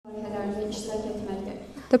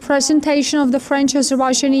The presentation of the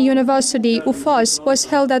French-Azerbaijani University, UFAZ, was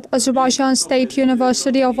held at Azerbaijan State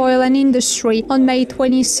University of Oil and Industry on May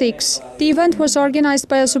 26. The event was organized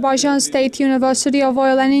by Azerbaijan State University of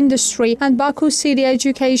Oil and Industry and Baku City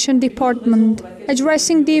Education Department.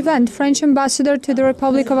 Addressing the event, French Ambassador to the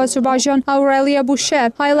Republic of Azerbaijan, Aurelia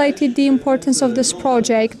Bouchez, highlighted the importance of this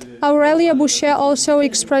project. Aurelia Bouchez also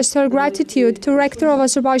expressed her gratitude to Rector of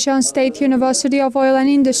Azerbaijan State University of Oil and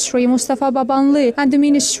Industry, Mustafa Babanli, and the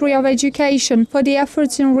Ministry of Education for the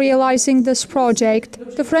efforts in realizing this project.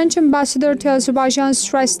 The French ambassador to Azerbaijan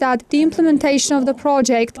stressed that the implementation of the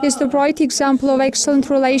project is the bright example of excellent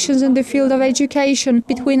relations in the field of education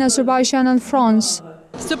between Azerbaijan and France.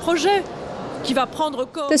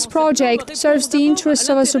 This project serves the interests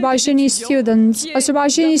of Azerbaijani students.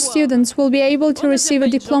 Azerbaijani students will be able to receive a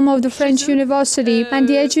diploma of the French university, and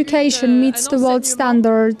the education meets the world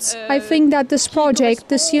standards. I think that this project,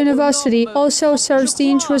 this university, also serves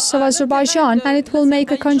the interests of Azerbaijan, and it will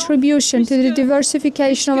make a contribution to the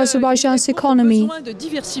diversification of Azerbaijan's economy.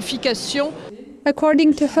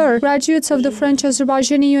 According to her, graduates of the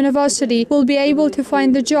French-Azerbaijani University will be able to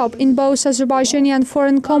find a job in both Azerbaijani and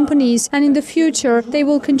foreign companies, and in the future, they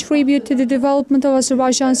will contribute to the development of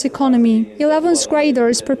Azerbaijan's economy. 11th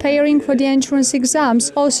graders preparing for the entrance exams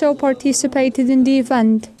also participated in the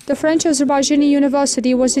event. The French-Azerbaijani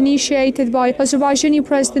University was initiated by Azerbaijani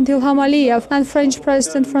President Ilham Aliyev and French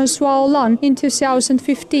President François Hollande in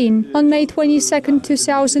 2015. On May 22,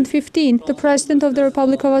 2015, the President of the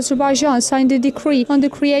Republic of Azerbaijan signed a decree on the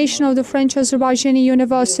creation of the French-Azerbaijani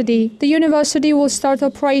University. The university will start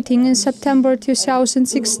operating in September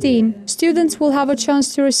 2016. Students will have a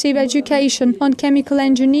chance to receive education on chemical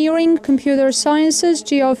engineering, computer sciences,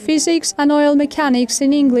 geophysics, and oil mechanics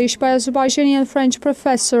in English by Azerbaijani and French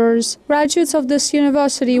professors. Graduates of this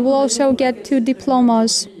university will also get 2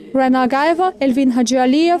 diplomas. Rana Gaeva, Elvin Haji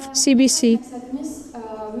Aliyev, CBC.